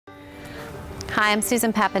Hi, I'm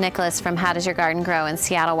Susan Papanicholas from How Does Your Garden Grow in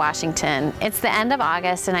Seattle, Washington. It's the end of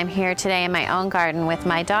August and I'm here today in my own garden with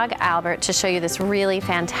my dog Albert to show you this really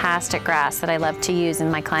fantastic grass that I love to use in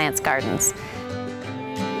my clients' gardens.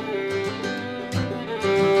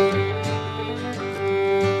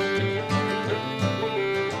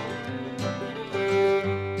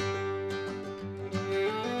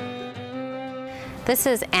 This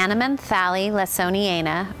is Anemanthele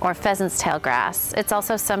Lessoniana, or pheasant's tail grass. It's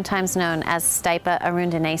also sometimes known as Stipa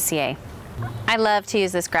Arundinacea. I love to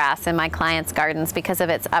use this grass in my clients' gardens because of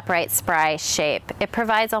its upright, spry shape. It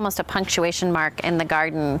provides almost a punctuation mark in the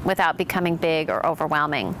garden without becoming big or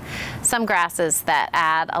overwhelming. Some grasses that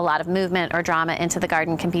add a lot of movement or drama into the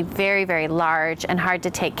garden can be very, very large and hard to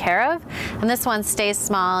take care of, and this one stays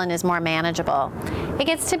small and is more manageable. It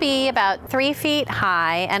gets to be about 3 feet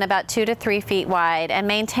high and about 2 to 3 feet wide and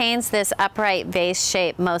maintains this upright vase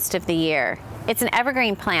shape most of the year. It's an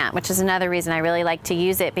evergreen plant, which is another reason I really like to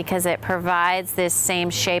use it because it provides this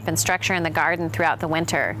same shape and structure in the garden throughout the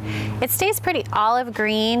winter. It stays pretty olive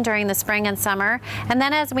green during the spring and summer, and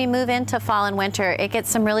then as we move into fall and winter, it gets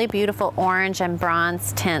some really beautiful orange and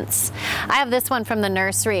bronze tints. I have this one from the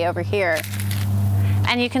nursery over here.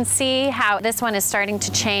 And you can see how this one is starting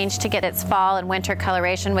to change to get its fall and winter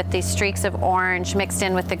coloration with these streaks of orange mixed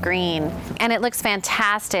in with the green. And it looks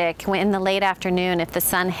fantastic in the late afternoon. If the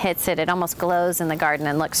sun hits it, it almost glows in the garden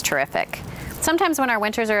and looks terrific. Sometimes when our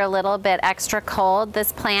winters are a little bit extra cold,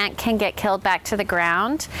 this plant can get killed back to the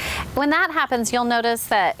ground. When that happens, you'll notice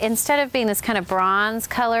that instead of being this kind of bronze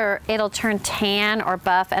color, it'll turn tan or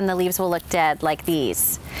buff and the leaves will look dead like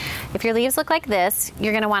these. If your leaves look like this,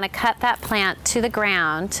 you're going to want to cut that plant to the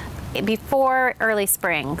ground before early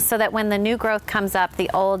spring so that when the new growth comes up,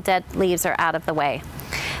 the old dead leaves are out of the way.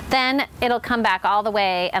 Then it'll come back all the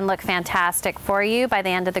way and look fantastic for you by the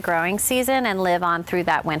end of the growing season and live on through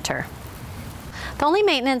that winter. The only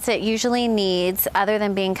maintenance it usually needs, other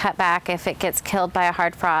than being cut back if it gets killed by a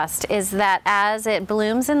hard frost, is that as it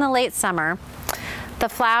blooms in the late summer, the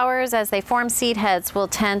flowers, as they form seed heads, will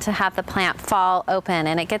tend to have the plant fall open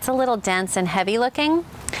and it gets a little dense and heavy looking.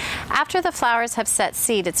 After the flowers have set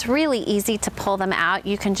seed, it's really easy to pull them out.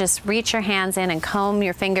 You can just reach your hands in and comb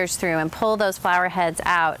your fingers through and pull those flower heads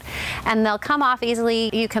out. And they'll come off easily.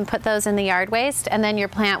 You can put those in the yard waste and then your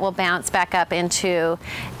plant will bounce back up into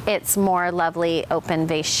its more lovely open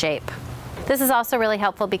vase shape. This is also really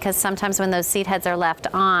helpful because sometimes when those seed heads are left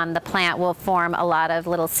on, the plant will form a lot of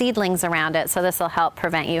little seedlings around it, so this will help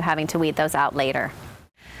prevent you having to weed those out later.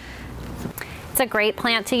 It's a great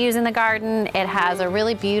plant to use in the garden. It has a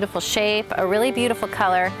really beautiful shape, a really beautiful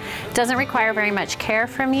color. It doesn't require very much care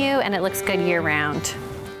from you, and it looks good year-round.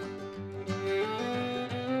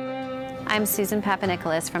 I'm Susan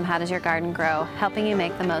Papanicholas from How Does Your Garden Grow, helping you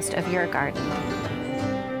make the most of your garden.